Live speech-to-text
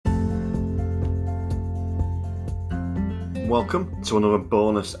Welcome to another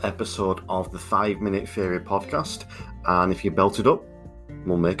bonus episode of the 5 Minute Theory podcast. And if you belt it up,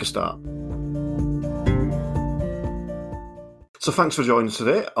 we'll make a start. So thanks for joining us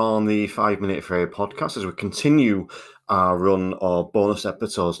today on the 5 Minute Theory podcast as we continue our run of bonus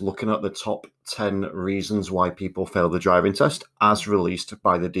episodes looking at the top 10 reasons why people fail the driving test as released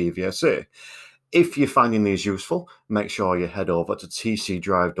by the DVSA. If you're finding these useful, make sure you head over to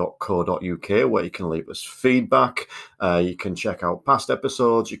tcdrive.co.uk where you can leave us feedback. You can check out past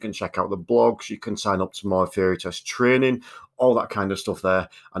episodes, you can check out the blogs, you can sign up to more theory test training, all that kind of stuff there.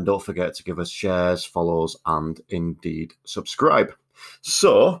 And don't forget to give us shares, follows, and indeed subscribe.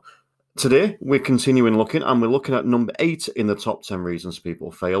 So today we're continuing looking, and we're looking at number 8 in the top 10 reasons people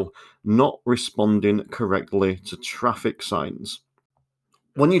fail: not responding correctly to traffic signs.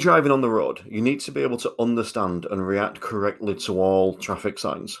 When you're driving on the road, you need to be able to understand and react correctly to all traffic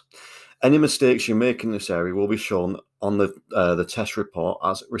signs. Any mistakes you make in this area will be shown on the test report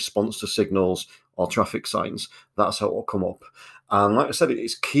as response to signals or traffic signs. That's how it will come up. And like I said,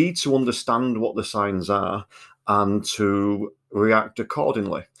 it's key to understand what the signs are and to react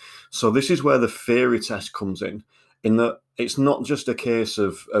accordingly. So this is where the theory test comes in that it's not just a case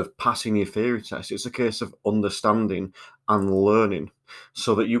of passing your theory test, it's a case of understanding and learning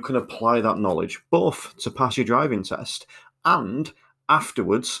so that you can apply that knowledge both to pass your driving test and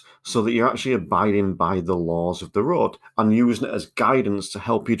afterwards so that you're actually abiding by the laws of the road and using it as guidance to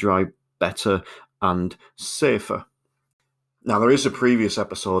help you drive better and safer. Now, there is a previous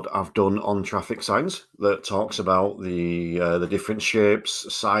episode I've done on traffic signs that talks about the different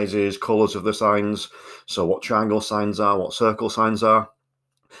shapes, sizes, colours of the signs, so what triangle signs are, what circle signs are.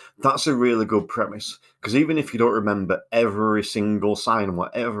 That's a really good premise, because even if you don't remember every single sign and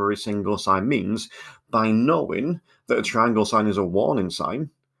what every single sign means, by knowing that a triangle sign is a warning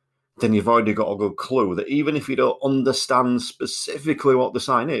sign, then you've already got a good clue that even if you don't understand specifically what the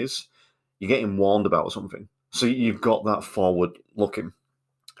sign is, you're getting warned about something. So you've got that forward looking,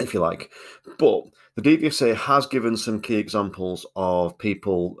 if you like. But the DVSA has given some key examples of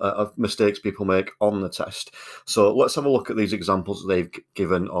mistakes people make on the test. So let's have a look at these examples that they've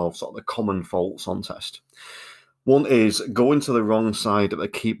given of sort of the common faults on test. One is going to the wrong side of the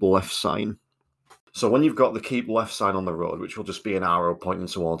keep left sign. So when you've got the keep left sign on the road, which will just be an arrow pointing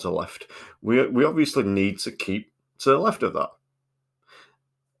towards the left, we obviously need to keep to the left of that.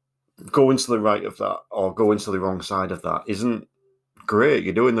 Going to the right of that or going to the wrong side of that isn't great.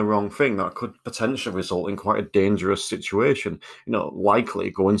 You're doing the wrong thing. That could potentially result in quite a dangerous situation, likely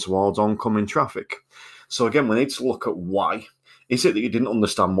going towards oncoming traffic. So again, we need to look at why. Is it that you didn't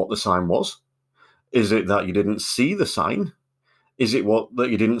understand what the sign was? Is it that you didn't see the sign? Is it that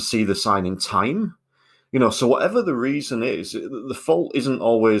you didn't see the sign in time? So whatever the reason is, the fault isn't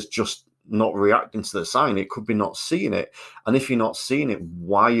always just not reacting to the sign. It could be not seeing it. And if you're not seeing it,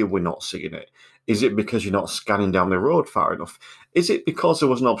 why are we not seeing it? Is it because you're not scanning down the road far enough? Is it because there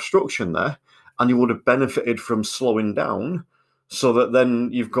was an obstruction there and you would have benefited from slowing down so that then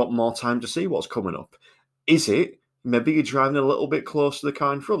you've got more time to see what's coming up? Is it maybe you're driving a little bit close to the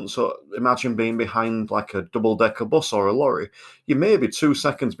car in front? So imagine being behind like a double-decker bus or a lorry. You may be 2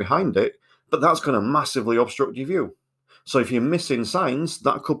 seconds behind it, but that's going to massively obstruct your view. So if you're missing signs,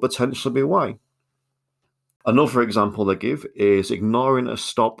 that could potentially be why. Another example they give is ignoring a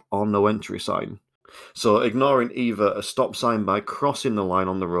stop or no entry sign. So ignoring either a stop sign by crossing the line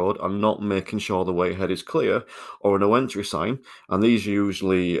on the road and not making sure the way ahead is clear, or a no entry sign, and these are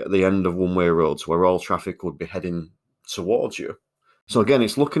usually the end of one-way roads where all traffic would be heading towards you. So again,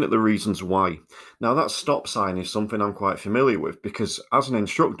 it's looking at the reasons why. Now that stop sign is something I'm quite familiar with because as an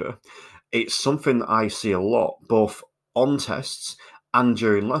instructor, it's something that I see a lot, both on tests and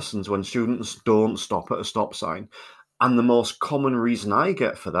during lessons when students don't stop at a stop sign. And the most common reason I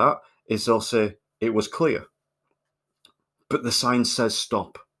get for that is they'll say, it was clear, but the sign says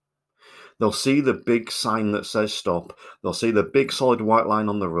stop. They'll see the big sign that says stop. They'll see the big solid white line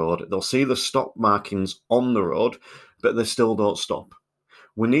on the road. They'll see the stop markings on the road, but they still don't stop.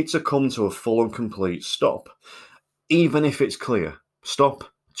 We need to come to a full and complete stop, even if it's clear. Stop,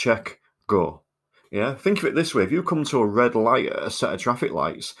 check, go. Yeah, think of it this way. If you come to a red light at a set of traffic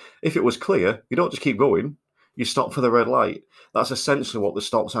lights, if it was clear, you don't just keep going. You stop for the red light. That's essentially what the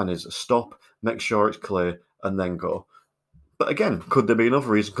stop sign is. Stop, make sure it's clear, and then go. But again, could there be another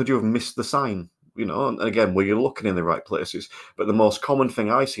reason? Could you have missed the sign? And again, were you looking in the right places? But the most common thing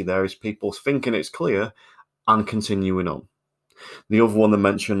I see there is people thinking it's clear and continuing on. The other one they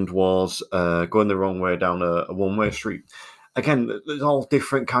mentioned was going the wrong way down a one-way street. Again, there's all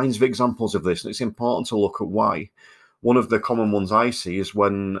different kinds of examples of this, and it's important to look at why. One of the common ones I see is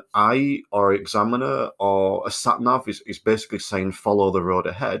when I or examiner or a sat nav is basically saying follow the road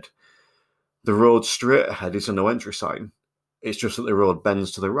ahead. The road straight ahead is a no entry sign. It's just that the road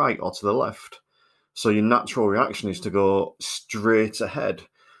bends to the right or to the left. So your natural reaction is to go straight ahead.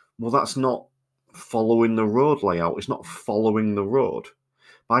 Well, that's not following the road layout. It's not following the road.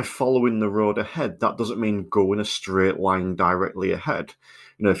 By following the road ahead, that doesn't mean go in a straight line directly ahead.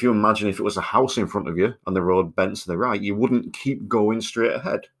 You know, if you imagine if it was a house in front of you and the road bent to the right, you wouldn't keep going straight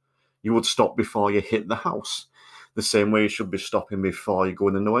ahead. You would stop before you hit the house. The same way you should be stopping before you go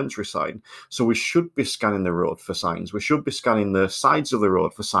in the no entry sign. So we should be scanning the road for signs. We should be scanning the sides of the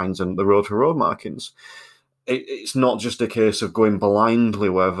road for signs and the road for road markings. It's not just a case of going blindly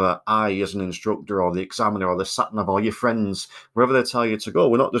wherever I, as an instructor or the examiner or the sat-nav or your friends, wherever they tell you to go.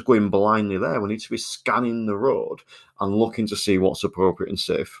 We're not just going blindly there. We need to be scanning the road and looking to see what's appropriate and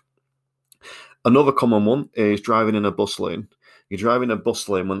safe. Another common one is driving in a bus lane. You're driving a bus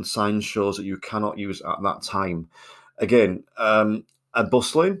lane when the sign shows that you cannot use at that time. Again, a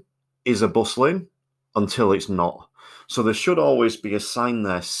bus lane is a bus lane until it's not. So there should always be a sign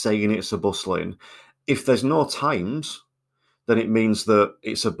there saying it's a bus lane. If there's no times, then it means that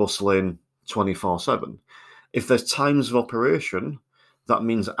it's a bus lane 24/7. If there's times of operation, that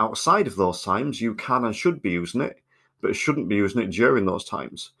means outside of those times, you can and should be using it, but shouldn't be using it during those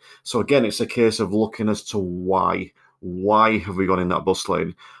times. So again, it's a case of looking as to why. Why have we gone in that bus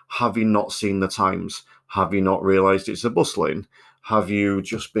lane? Have you not seen the times? Have you not realised it's a bus lane? Have you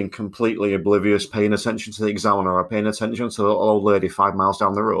just been completely oblivious, paying attention to the examiner or paying attention to the old lady 5 miles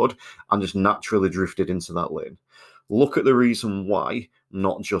down the road and just naturally drifted into that lane? Look at the reason why,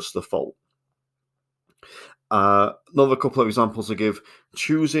 not just the fault. Another couple of examples to give.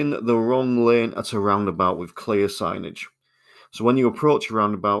 Choosing the wrong lane at a roundabout with clear signage. So when you approach a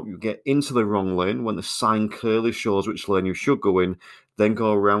roundabout, you get into the wrong lane when the sign clearly shows which lane you should go in, then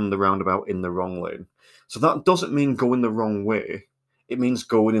go around the roundabout in the wrong lane. So that doesn't mean going the wrong way. It means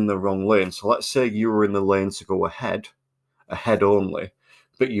going in the wrong lane. So let's say you were in the lane to go ahead only,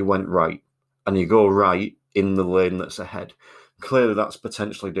 but you went right, and you go right in the lane that's ahead. Clearly, that's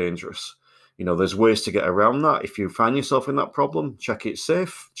potentially dangerous. You know, there's ways to get around that. If you find yourself in that problem, check it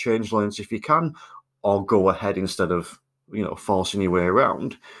safe, change lanes if you can, or go ahead instead of, forcing your way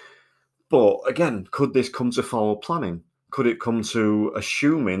around. But again, could this come to forward planning? Could it come to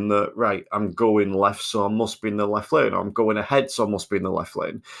assuming that, right, I'm going left, so I must be in the left lane, or I'm going ahead, so I must be in the left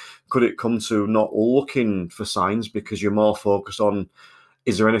lane? Could it come to not looking for signs because you're more focused on,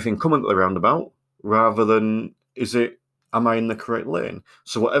 is there anything coming to the roundabout, rather than, am I in the correct lane?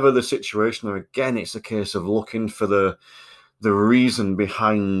 So whatever the situation, again, it's a case of looking for the reason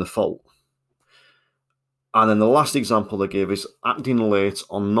behind the fault. And then the last example they give is acting late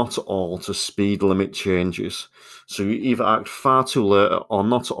or not at all to speed limit changes. So you either act far too late or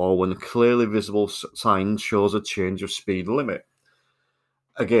not at all when a clearly visible sign shows a change of speed limit.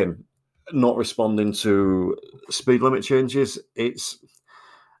 Again, not responding to speed limit changes,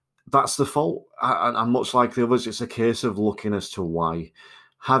 that's the fault. And much like the others, it's a case of looking as to why.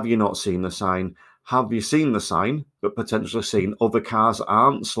 Have you not seen the sign? Have you seen the sign, but potentially seen other cars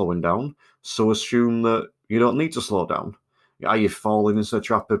aren't slowing down? So assume that you don't need to slow down. Are you falling into the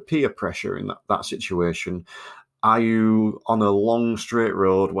trap of peer pressure in that situation? Are you on a long straight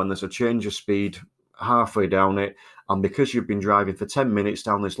road when there's a change of speed halfway down it, and because you've been driving for 10 minutes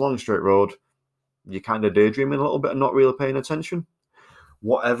down this long straight road, you're kind of daydreaming a little bit and not really paying attention?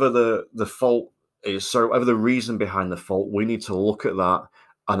 Whatever the fault is, so whatever the reason behind the fault, we need to look at that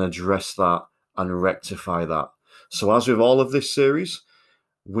and address that and rectify that. So as with all of this series,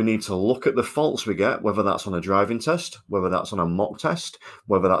 we need to look at the faults we get, whether that's on a driving test, whether that's on a mock test,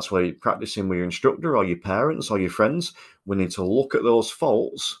 whether that's where you're practicing with your instructor or your parents or your friends. We need to look at those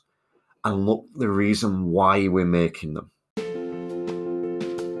faults and look at the reason why we're making them.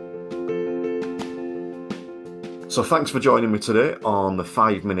 So thanks for joining me today on the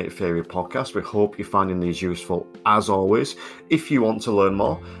 5 Minute Theory podcast. We hope you're finding these useful as always. If you want to learn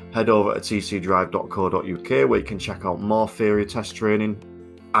more, head over to tcdrive.co.uk where you can check out more theory test training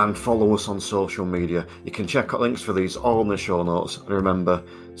and follow us on social media. You can check out links for these all in the show notes. And remember,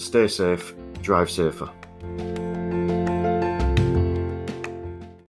 stay safe, drive safer.